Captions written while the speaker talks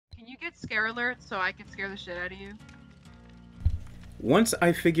get scare alerts so I can scare the shit out of you? Once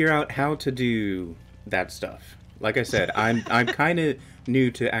I figure out how to do that stuff. Like I said, I'm kind of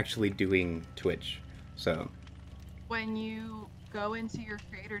new to actually doing Twitch, so. When you go into your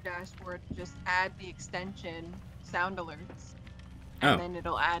creator dashboard, just add the extension sound alerts, and then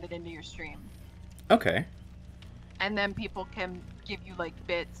it'll add it into your stream. Okay. And then people can give you like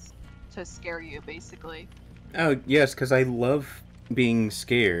bits to scare you, basically. Oh yes, because I love being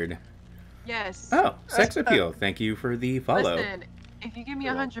scared. Yes. Oh, sex appeal. Thank you for the follow. Listen, if you give me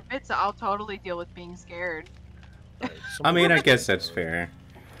 100 bits, I'll totally deal with being scared. I mean, I guess that's fair.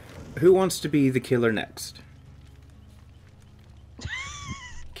 Who wants to be the killer next?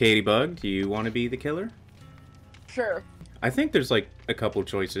 Katie Bug, do you want to be the killer? Sure. I think there's like a couple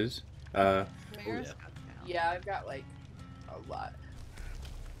choices. Yeah, I've got like a lot.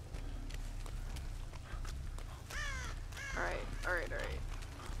 Alright.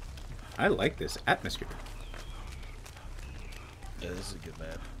 I like this atmosphere. Yeah, this is a good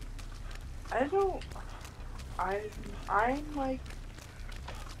map. I'm like...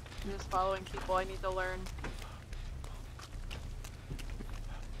 I'm just following people I need to learn.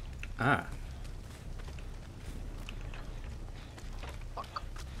 Ah. Fuck.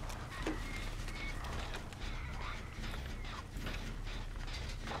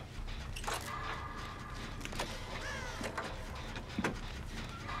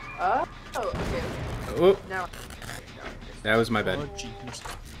 Oh, okay. Oh, Now. that was my bad. Oh, jeepers.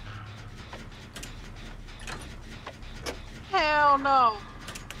 Hell no!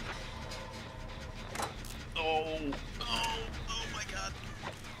 Oh my god.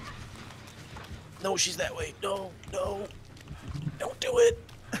 No, she's that way. No. Don't do it.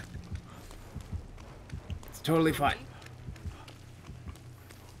 It's totally fine.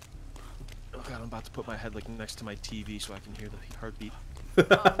 Oh god, I'm about to put my head like next to my TV so I can hear the heartbeat.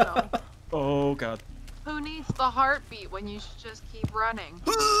 Oh no. Oh god. Who needs the heartbeat when you should just keep running?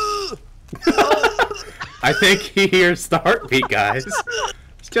 I think he hears the heartbeat, guys.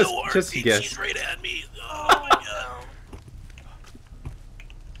 Just heartbeat, guess. she's right at me. Oh my god.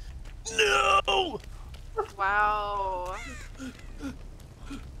 No! Wow.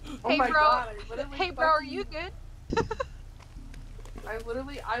 Oh Hey, my bro. god, I literally Hey bro, are fucking- you good?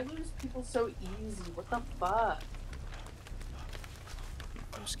 I lose people so easy. What the fuck?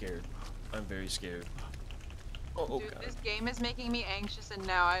 I'm scared. I'm very scared. Oh Dude, god. this game is making me anxious and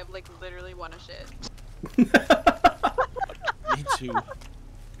now I like literally want to shit. Me too.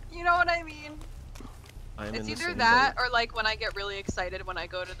 You know what I mean? I'm It's in the either same that boat. or like when I get really excited when I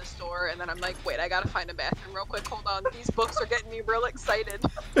go to the store and then I'm like, wait, I gotta find a bathroom real quick. Hold on, these books are getting me real excited.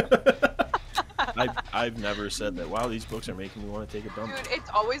 I've never said that. Wow, these books are making me want to take a dump. Dude, it's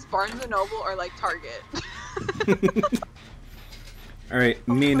always Barnes and Noble or like Target. Alright,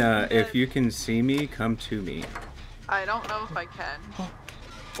 Mina, if you can see me, come to me. I don't know if I can.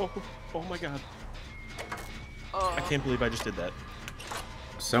 Oh my god. Oh. I can't believe I just did that.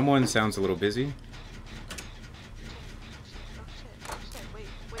 Someone sounds a little busy. Oh shit, wait.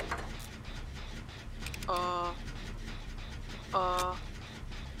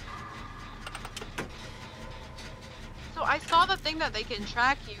 So I saw the thing that they can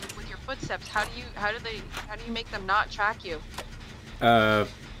track you with your footsteps. How do you make them not track you?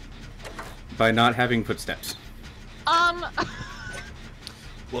 By not having footsteps.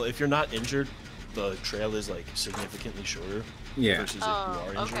 Well, if you're not injured, the trail is like significantly shorter. Yeah. Versus if you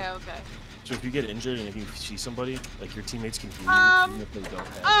are injured. Okay. So if you get injured and if you see somebody, like your teammates can hear you, even if they don't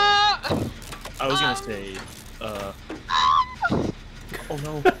have. I was gonna say, oh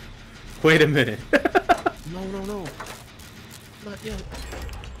no. Wait a minute. No. Not yet.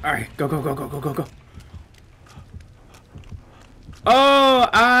 Alright, go. Oh,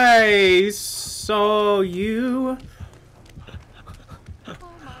 I saw you. Oh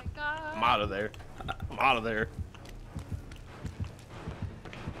my god. I'm out of there.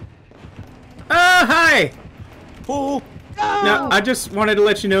 Hi! Oh! Now, I just wanted to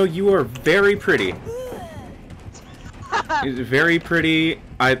let you know you are very pretty. It's very pretty.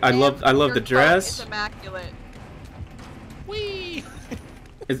 I love Your the dress. It's immaculate. Whee!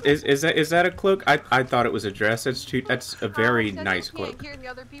 Is that a cloak? I thought it was a dress. That's a very nice I can't cloak. hear the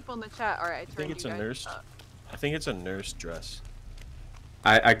other people in the chat. All right, I think it's a nurse. I think it's a nurse dress.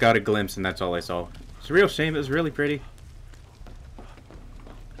 I got a glimpse and that's all I saw. It's a real shame. It was really pretty.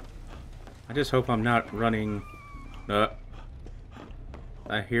 I just hope I'm not running.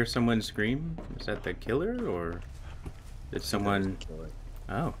 I hear someone scream. Is that the killer or did someone?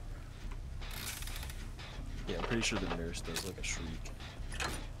 Oh. Yeah, I'm pretty sure the nurse does like a shriek.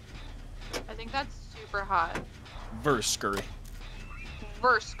 I think that's super hot. Versker.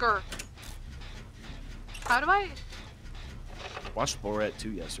 Versker. How do I? Watched Borat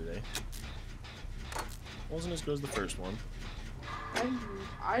 2 yesterday. Wasn't as good as the first one.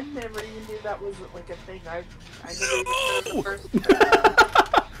 I never even knew that was like a thing. I never even knew the first.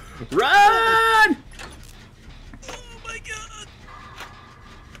 Run! Oh my god!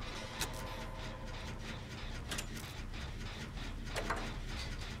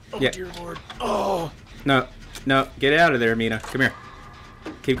 Oh Yeah. dear lord! Oh! No, no, get out of there, Mina. Come here.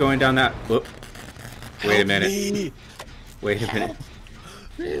 Keep going down that. Whoop. Wait a minute. Me. Wait a minute.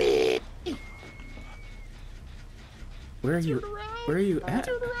 Me. Where are you? Where are you at?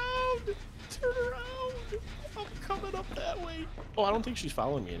 Turn around! Turn around! I'm coming up that way. Oh, I don't think she's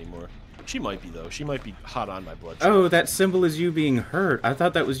following me anymore. She might be though. She might be hot on my blood. Oh, that symbol is you being hurt. I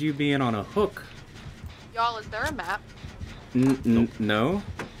thought that was you being on a hook. Y'all, is there a map? No.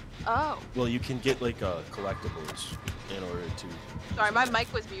 Oh. Well, you can get like collectibles in order to. Sorry, my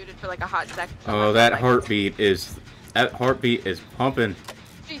mic was muted for like a hot second. So Oh, that heartbeat is pumping.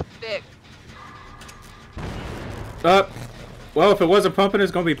 She's thick. Up. Well, if it wasn't pumping,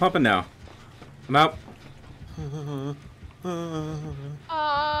 it's gonna be pumping now. I'm out.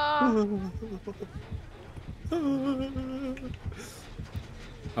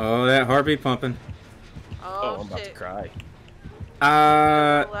 Oh, that heartbeat pumping. Oh, I'm shit. about to cry.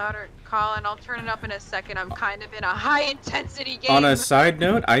 Louder, Colin. I'll turn it up in a second. I'm kind of in a high intensity game. On a side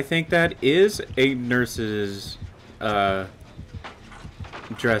note, I think that is a nurse's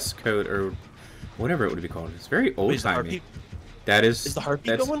dress code or whatever it would be called. It's very old timey. That is. Is the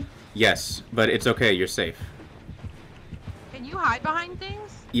heartbeat going? Yes, but it's okay. You're safe. Can you hide behind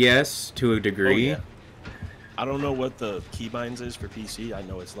things? Yes, to a degree. Oh, yeah. I don't know what the keybinds is for PC. I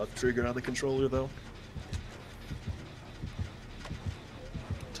know it's left trigger on the controller though.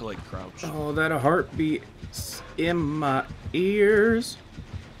 To like crouch. Oh, that heartbeat in my ears.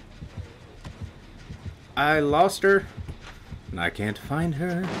 I lost her, and I can't find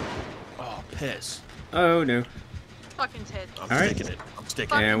her. Oh, piss. Oh no. Fucking tits. I'm All right. sticking it. I'm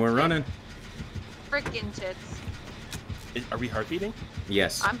sticking it. And we're running. Freaking tits. Are we heartbeating?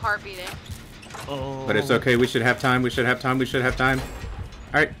 Yes. I'm heart beating. Oh. But it's okay. We should have time. We should have time. We should have time. All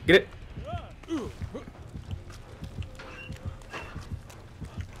right, get it.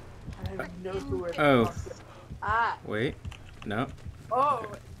 I have no clue where the Oh. fuck this- Ah. Wait. No. Oh,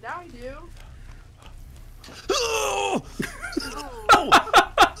 now I do.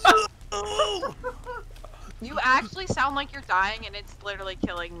 You actually sound like you're dying, and it's literally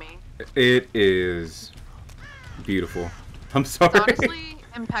killing me. It is beautiful. I'm sorry. It's honestly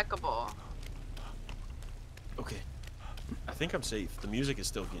impeccable. Okay. I think I'm safe. The music is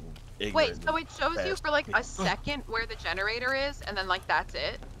still getting ignorant. Wait, so it shows you fast. for like a second where the generator is, and then like that's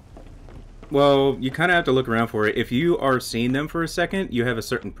it? Well, you kind of have to look around for it. If you are seeing them for a second, you have a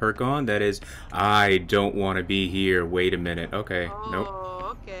certain perk on that is, I don't want to be here. Wait a minute. Okay. Nope.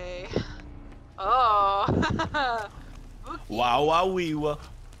 Oh, okay. Oh. Okay. Wow, wow, wee, wah.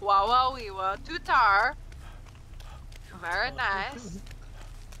 Wow, wow, wee, wow. Tutar. Very nice.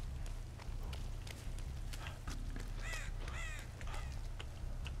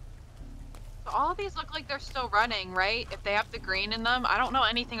 So all of these look like they're still running, right? If they have the green in them. I don't know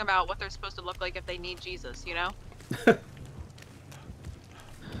anything about what they're supposed to look like if they need Jesus, you know?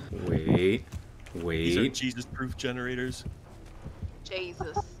 Wait. These are Wait. Jesus-proof generators.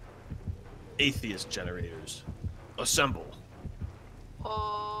 Jesus. Atheist generators. Assemble.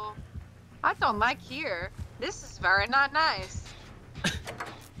 Oh, I don't like here. This is very not nice.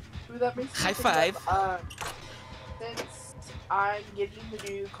 Ooh, that makes me High think five. of, since I'm getting the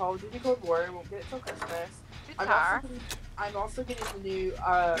new Call of Duty Cold War, I won't get it till Christmas. Guitar. I'm also getting the new, well,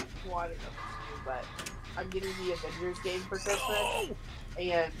 I don't know if it's new, but I'm getting the Avengers game for Christmas.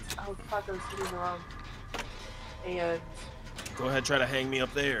 And, oh fuck, I was hitting the wrong. And, Go ahead, try to hang me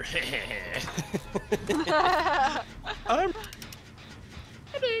up there. I'm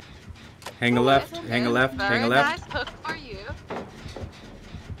Hang a left. Listen, Hang a it's left. very Hang a left. Nice hook for you.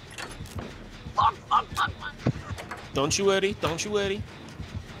 Fuck, fuck, fuck, fuck. Don't you worry. Don't you worry.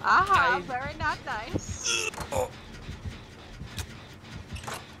 Aha, very not nice.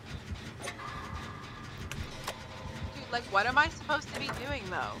 Dude, like, what am I supposed to be doing,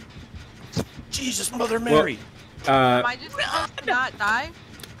 though? Jesus, Mother Mary. Am I just supposed to not die?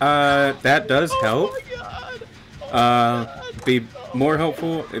 That does help. Oh my God. Oh my God. Be more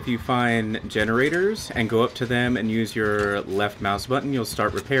helpful if you find generators and go up to them and use your left mouse button. You'll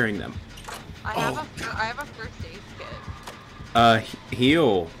start repairing them. I have a first aid kit.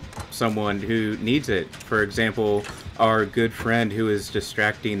 Heal someone who needs it. For example, our good friend who is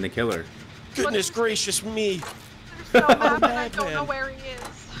distracting the killer. Goodness gracious me. There's no map and I don't know where he is.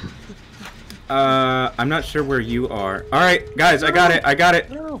 I'm not sure where you are. All right, guys, I got it. I got it.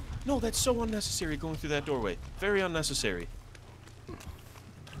 No, no, that's so unnecessary going through that doorway. Very unnecessary.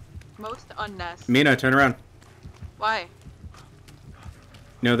 Most unnecessary. Mina, turn around. Why?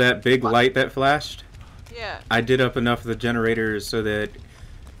 You know that big light that flashed? Yeah. I did up enough of the generators so that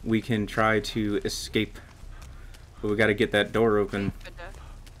we can try to escape. But we got to get that door open.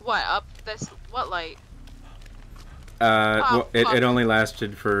 What, up this, what light? Well, it only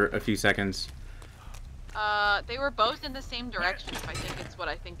lasted for a few seconds. They were both in the same direction, if I think it's what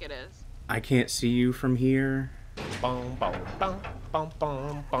I think it is. I can't see you from here. Bum, bum, bum, bum,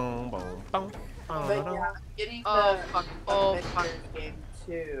 bum, bum, bum, bum. But yeah, getting Oh, the fuck. Oh, Avengers fuck. game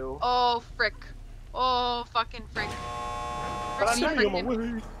too. Oh, frick. Oh, fucking frick. But I'm not, Send me getting,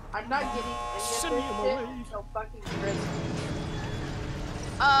 away. I'm not getting any of Send me this away. shit until fucking Christmas.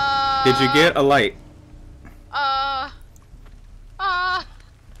 Did you get a light?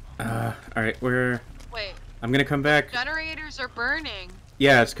 Alright, Wait, I'm gonna come back. generators are burning.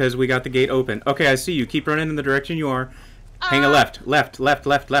 Yeah, it's because we got the gate open. Okay, I see you. Keep running in the direction you are. Hang a left. Left.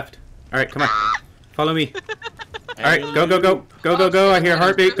 Alright, come on. Follow me. Alright, go. I hear a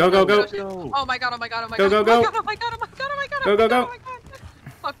heartbeat. Go. Oh my god, oh my god, oh my Go, god. go, Oh go. my god, oh my god, oh my god, Go, oh go, my god, go. oh my god.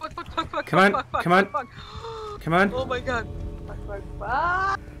 Fuck. Come on, fuck, come on. fuck. Come on. Oh my god.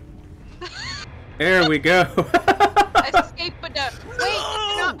 Fuck. There we go. Escape, but no. Wait,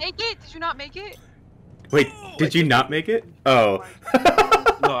 did you not make it? Did you not make it? Wait, did you not make it? Oh.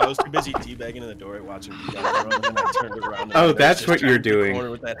 No, I was too busy teabagging in the doorway watching you guys run, and then I turned around. And Oh, I was that's just what you're trying to get doing. corner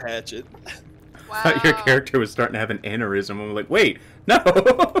with that hatchet. Wow. I thought your character was starting to have an aneurysm. I'm like, wait, no. I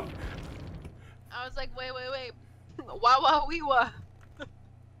was like, wait. Wow, wee wah.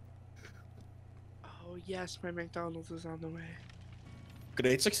 Oh yes, my McDonald's is on the way.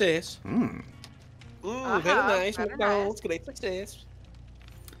 Great success. Hmm. Very nice, very McDonald's. Great success.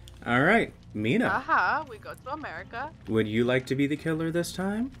 All right, Mina. Aha, we go to America. Would you like to be the killer this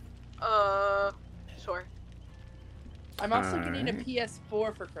time? Sure. I'm also getting a Alright. PS4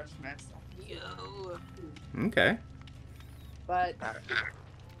 for Christmas. Yo. Okay. But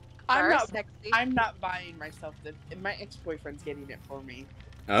First, sexy. I'm not buying myself the. My ex-boyfriend's getting it for me.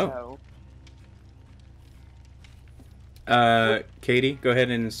 Oh. So, Katie, go ahead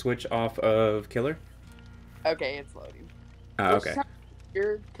and switch off of killer. okay, it's loading. Okay. It's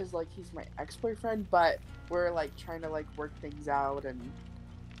weird because like he's my ex-boyfriend, but we're like trying to like work things out, and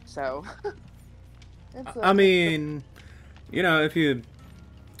so. I mean, you know,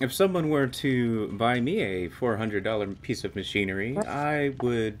 if someone were to buy me a $400 piece of machinery, I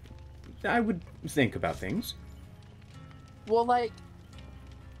would think about things. Well, like,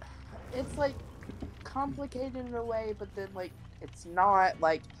 it's like complicated in a way, but then like it's not.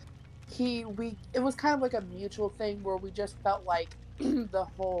 Like, it was kind of like a mutual thing where we just felt like the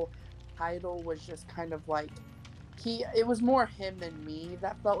whole title was just kind of like it was more him than me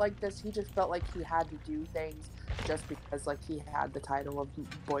that felt like this. He just felt like he had to do things just because like he had the title of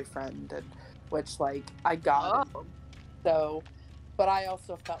boyfriend, and which like I got it. So, but I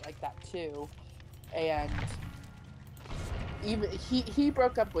also felt like that too, and even he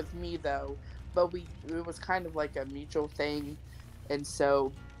broke up with me though, but it was kind of like a mutual thing, and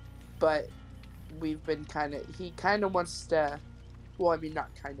so, but we've been he kind of wants to, well, I mean, not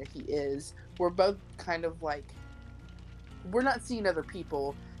kind of, he is, we're both kind of like, we're not seeing other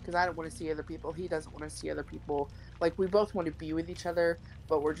people, because I don't want to see other people, he doesn't want to see other people, like, we both want to be with each other,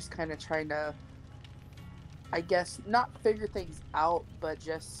 but we're just kind of trying to, I guess, not figure things out, but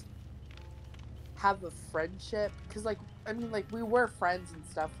just have a friendship, because, like, I mean, like, we were friends and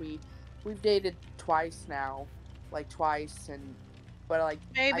stuff, we've dated twice now, like, and, but, like,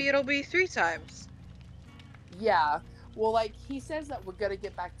 Maybe it'll be 3 times. yeah, well, like, he says that we're gonna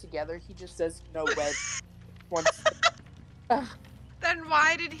get back together, he just says no way once. Then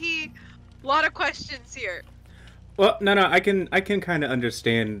why did he? A lot of questions here. Well, no, I can kind of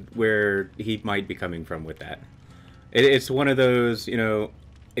understand where he might be coming from with that. It's one of those, you know,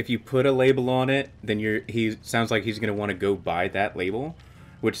 if you put a label on it, then he sounds like he's gonna want to go buy that label,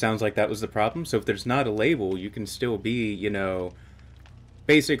 which sounds like that was the problem. So if there's not a label, you can still be, you know,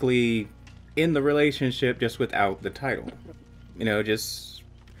 basically in the relationship just without the title. You know, just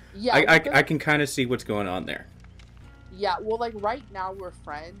Yeah, I can kind of see what's going on there. yeah, well, like, right now we're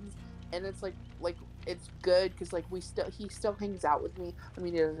friends, and it's like it's good because like he still hangs out with me. I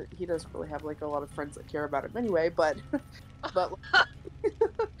mean, he doesn't really have like a lot of friends that care about him anyway, but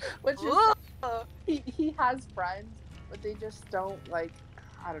which is he has friends, but they just don't, like,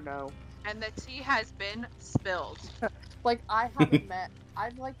 I don't know. And the tea has been spilled. Like, I've like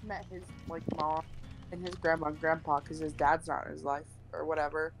met his like mom and his grandma and grandpa because his dad's not in his life or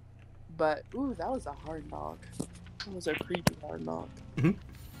whatever, But ooh, that was a hard knock. That was a creepy hard knock. Mhm.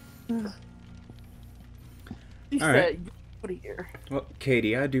 She All said, right. "Get out of here." Well,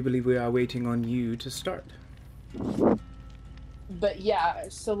 Katie, I do believe we are waiting on you to start. But yeah,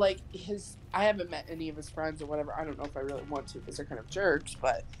 so like I haven't met any of his friends or whatever. I don't know if I really want to because they're kind of jerks,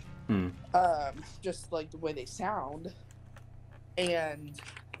 but just like the way they sound. And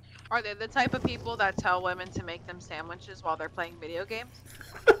Are they the type of people that tell women to make them sandwiches while they're playing video games?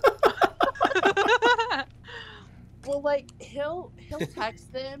 well, like he'll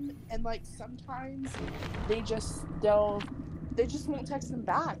text them, and like sometimes they just won't text him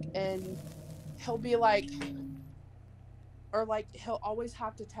back, and he'll be like, or like he'll always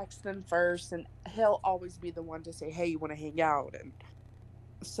have to text them first, and he'll always be the one to say, "Hey, you want to hang out?" And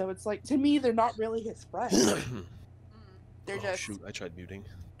so it's like, to me, they're not really his friends. They're just shoot, I tried muting.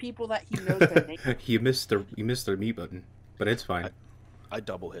 people that he knows their name. You missed the mute button, but it's fine. I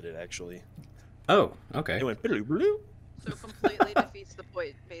double hit it actually. Oh, okay. It went blue. So completely defeats the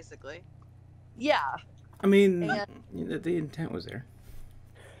point, basically. Yeah. I mean, And- the intent was there.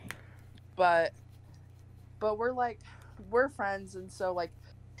 But we're friends, and so like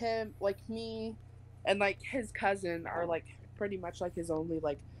him, like me, and like his cousin are like pretty much like his only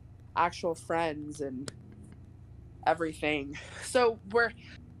like actual friends and everything. So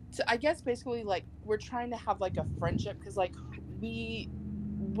I guess basically like we're trying to have like a friendship, because like the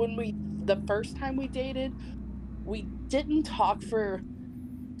first time we dated, we didn't talk for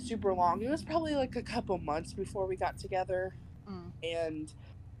super long. It was probably like a couple months before we got together. And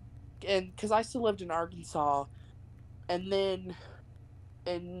because I still lived in Arkansas, and then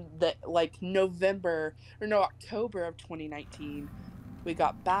in the like October of 2019, we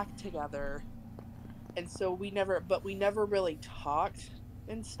got back together, and so we never really talked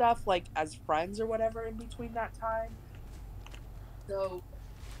and stuff like as friends or whatever in between that time. So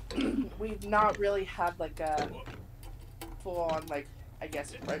we've not really had like a full on like, I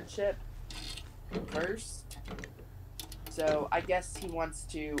guess, friendship first. So I guess he wants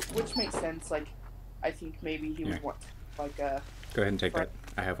to, which makes sense. Like, I think maybe he would want like a. Go ahead and take that.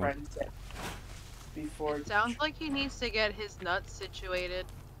 I have one. Friendship before. It sounds like he needs to get his nuts situated.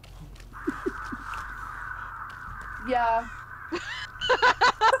 Yeah.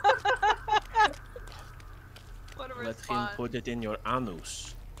 What a Let response. him put it in your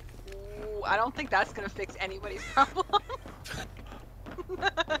anus. Ooh, I don't think that's gonna fix anybody's problem.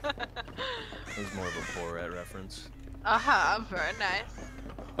 It was more of a Borat reference. Very nice.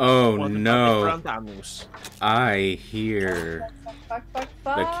 Oh Want to no! touch the front anus. I hear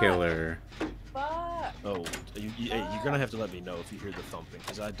the killer. Fuck. Oh, hey, you're gonna have to let me know if you hear the thumping,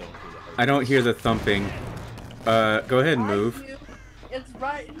 because I don't hear the heart. I don't hear the thumping. Go ahead and move. It's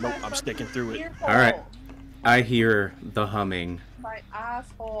right in Nope, my I'm sticking through it. earhole. All right. I hear the humming. My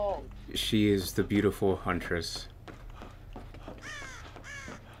asshole. She is the beautiful huntress.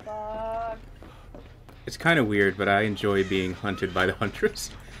 Fuck. It's kind of weird, but I enjoy being hunted by the huntress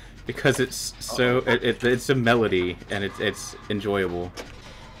because it's so it's a melody and it's enjoyable.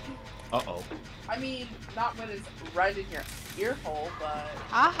 Uh-oh. I mean, not when it's right in your ear hole, but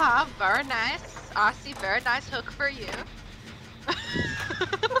Very nice. I see very nice hook for you.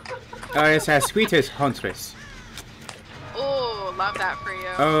 Oh, it's our sweetest huntress. Oh, love that for you.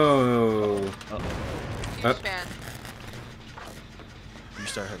 Oh. Huge fan. You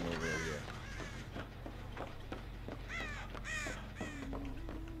start heading over there,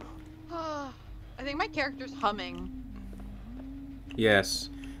 I think my character's humming. Yes,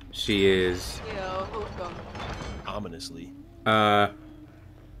 she is. Yeah, welcome. ominously.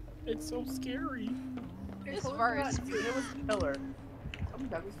 It's so scary. This verse. Dude, it was killer. I'm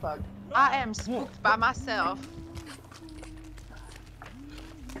dumb as fuck. I am spooked by myself.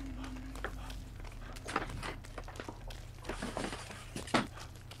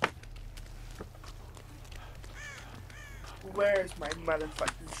 Where's my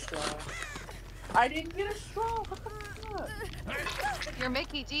motherfucking straw? I didn't get a straw. What the fuck? You're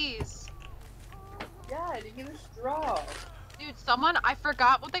Mickey D's. Yeah, I didn't get a straw. Dude, I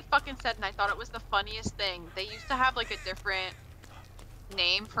forgot what they fucking said, and I thought it was the funniest thing. They used to have like a different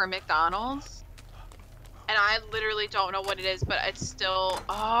name for McDonald's, and I literally don't know what it is, but it's still,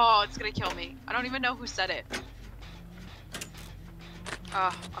 oh, it's gonna kill me. I don't even know who said it.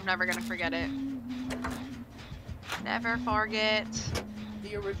 Oh, I'm never gonna forget it. Never forget.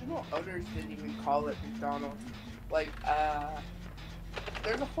 The original owners didn't even call it McDonald's. Like,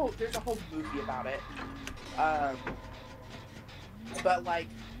 there's a whole movie about it. But like,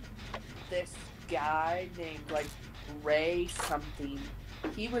 this guy named like Ray something,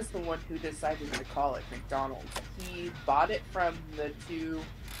 he was the one who decided to call it McDonald's. He bought it from the two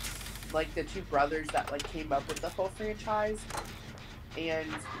like the two brothers that like came up with the whole franchise, and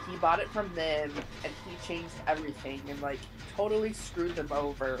he bought it from them, and he changed everything and like totally screwed them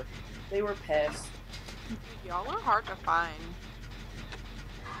over. They were pissed. Y'all are hard to find.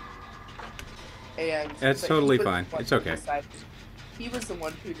 And That's but totally he was fine. the one It's who okay. He was the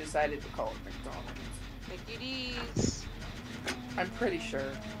one who decided to call it McDonald's. Mickey D's. I'm pretty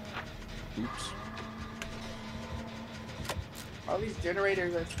sure. Oops. All these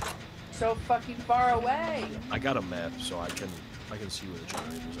generators are so fucking far away. I got a map, so I can see where the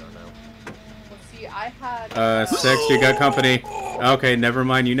generators are now. Well, see, I had. Sex, you got company. Okay, never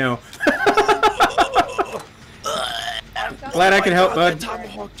mind. You know. Glad I can help, bud. The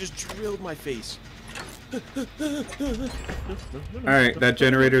tomahawk just drilled my face. All right, that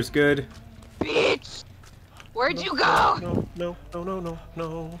generator's good. Bitch! Where'd you go? No.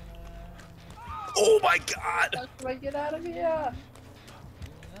 Oh my god! How can I get out of here?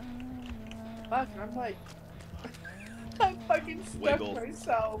 Fuck, I'm like. I'm fucking stuck Wiggle.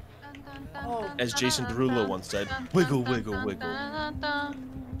 myself. Oh. As Jason Derulo once said, wiggle, wiggle, wiggle.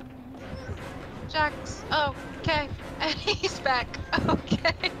 Jax, okay. And he's back.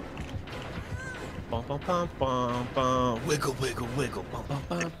 Okay. Bum, bum, bum, bum, bum. Wiggle, wiggle, wiggle. Bum, bum,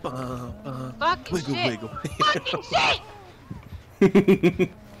 bum, bum, bum. Fucking Wiggle, shit. wiggle. Fucking shit!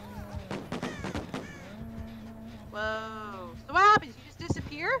 Whoa. So what happens? You just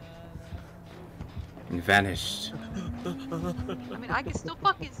disappear? Vanished. I mean, I can still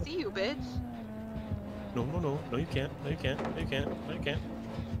fucking see you, bitch. No, you can't. No, you can't. No, you can't. No, you can't.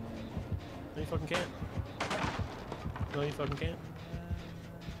 No, you fucking can't. No, you fucking can't.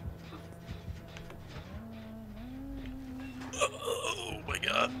 Oh my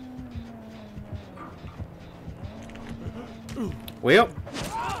god. Well.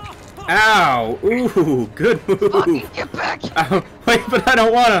 Ow! Ooh, good move. Fucking get back! Ow, wait, but I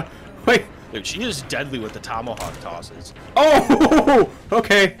don't wanna. Wait. Dude, she is deadly with the tomahawk tosses. Oh!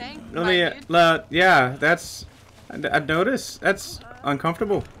 Okay. Thanks, Let my me. Yeah, that's. I noticed. That's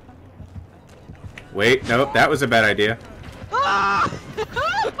uncomfortable. Wait, nope, that was a bad idea. Ah!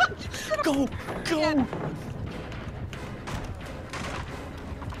 Go! Go! Yeah.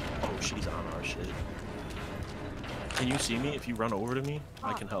 Oh, she's on our shit. Can you see me? If you run over to me,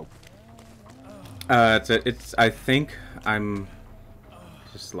 I can help. It's. I think I'm.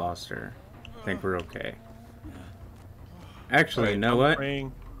 Just lost her. I think we're okay. Actually, you know what?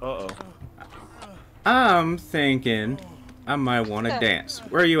 Uh-oh. I'm thinking I might want to dance.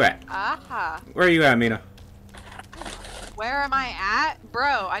 Where are you at? Aha. Where are you at, Mina? Where am I at?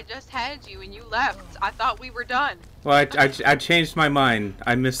 Bro, I just had you and you left. I thought we were done. Well, I changed my mind.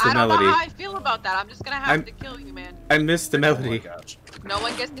 I missed the I don't melody. know how I feel about that. I'm just gonna have to kill you, man. I missed the Oh my melody. gosh. No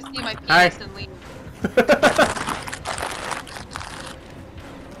one gets to see my penis Hi. and leave.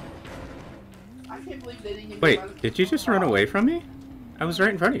 I can't believe they didn't give me Wait, my- did you just run away from me? I was right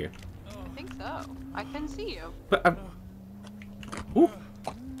in front of you. I think so. I can see you. But Ooh.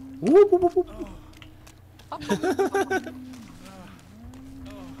 Whoop, whoop, whoop, whoop.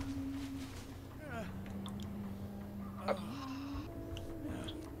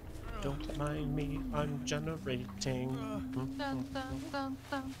 Don't mind me, I'm generating. Dun, dun, dun, dun,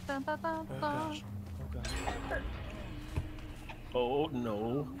 dun, dun, dun, Oh dun. gosh. Oh gosh. Oh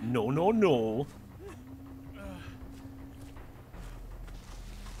no. No.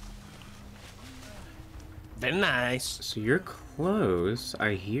 Very nice. So you're close.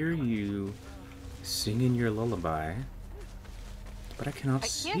 I hear you singing your lullaby, but I cannot I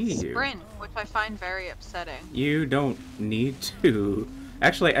see can't you. sprint, which I find very upsetting. You don't need to.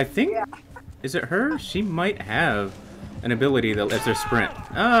 Actually, I think... Yeah. Is it her? She might have an ability that lets her sprint.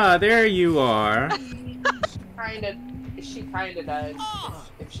 Ah, there you are. She kinda does.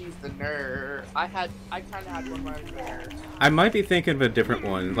 If she's the nerd. I kinda had one where I was the nerd. I might be thinking of a different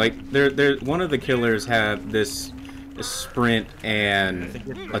one. Like, one of the killers have this sprint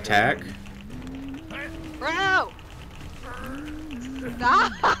and attack. Bro!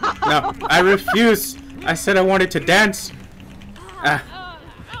 Stop! No, I refuse. I said I wanted to dance. Ah.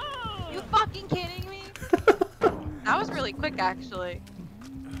 You fucking kidding me? That was really quick, actually.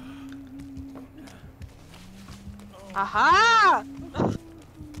 Aha!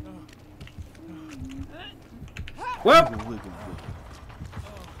 Well,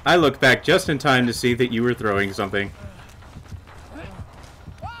 I looked back just in time to see that you were throwing something.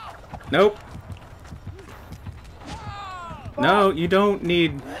 Nope. No, you don't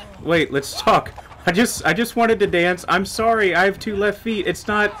need... Wait, let's talk. I just wanted to dance. I'm sorry, I have 2 left feet. It's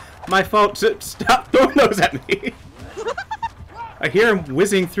not my fault. Stop throwing those at me. I hear him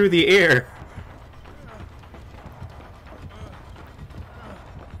whizzing through the air.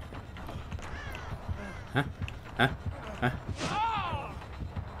 Huh? Huh? Huh?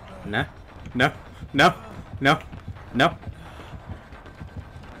 No. No. No. No. No.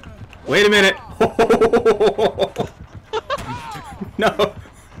 Wait a minute. No.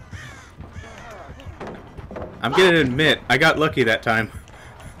 I'm gonna admit, I got lucky that time.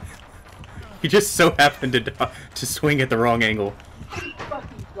 You just so happened to swing at the wrong angle.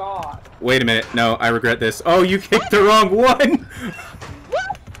 Fucking God. Wait a minute. No, I regret this. Oh, you kicked the wrong one!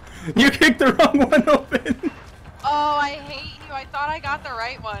 You kicked the wrong one open! Oh, I hate you. I thought I got the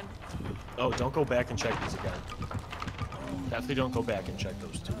right one. Oh, don't go back and check these again. Definitely don't go back and check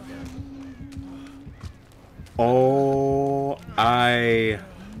those two again. Oh, I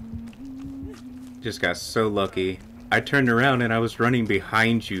just got so lucky. I turned around and I was running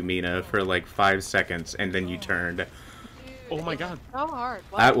behind you, Mina, for like 5 seconds, and then you turned. Dude, Oh my god. so hard.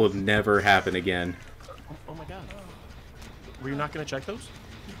 What? That will never happen again. Oh my god. Were you not gonna check those?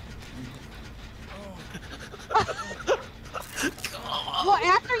 Well,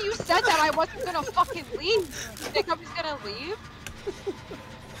 after you said that, I wasn't gonna fucking leave. You think I was gonna leave?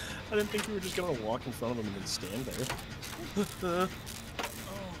 I didn't think you were just gonna walk in front of them and then stand there.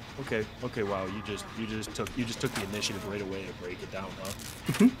 Okay, okay, wow, you just took the initiative right away to break it down,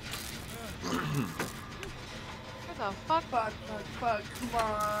 huh? What the fuck? Fuck, fuck, come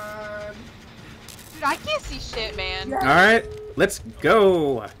on. Dude, I can't see shit, man. Yeah. Alright, let's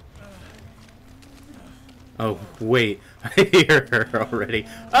go! Oh, wait. I hear her already.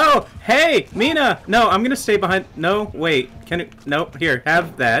 Oh, hey, Mina! No, I'm gonna stay behind. No, wait. Can it? No, here,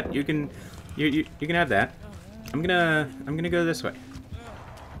 have that. You can can have that. I'm gonna go this way.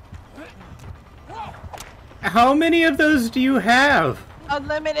 How many of those do you have?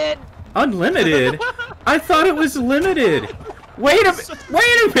 Unlimited. Unlimited? I thought it was limited. Wait a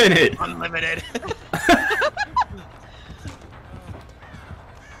minute. Unlimited.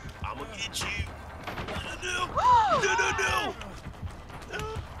 I'm gonna get you. No.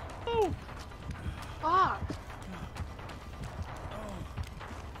 Oh. Fuck.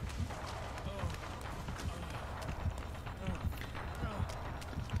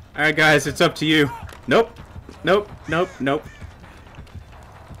 Alright, guys, it's up to you. Nope. Nope. Nope. Nope.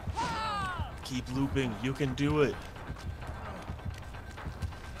 Keep looping. You can do it.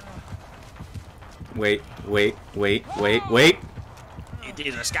 Wait. It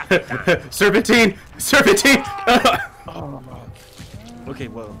is a scapping time. Serpentine! Serpentine! Oh. Okay,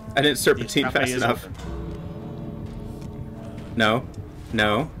 well. I didn't serpentine the cafe fast is enough. open.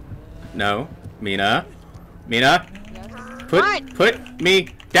 No. Mina. Yes. What? Put me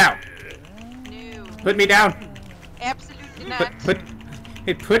down. No. Put me down. Absolutely not. Put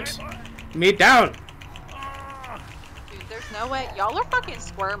me down. Dude, there's no way. Y'all are fucking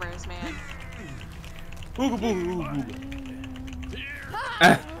squirmers, man. Booga booga booga.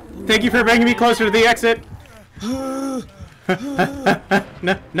 Thank you for bringing me closer to the exit. No.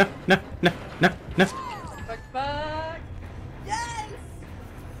 Fuck, fuck. Yes!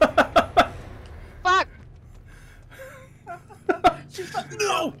 Fuck. She fucking No!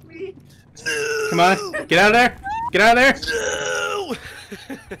 helped me. No! Come on, get out of there. Get out of there. No!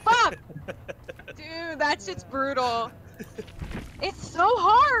 Fuck. Dude, that shit's brutal. It's so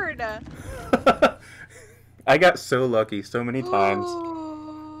hard. I got so lucky so many times.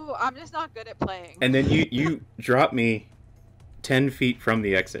 Ooh, I'm just not good at playing. And then you dropped me 10 feet from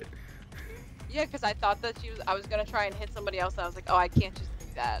the exit. Yeah, because I thought that I was gonna try and hit somebody else, and I was like, oh, I can't just do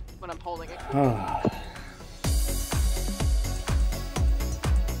that when I'm holding a.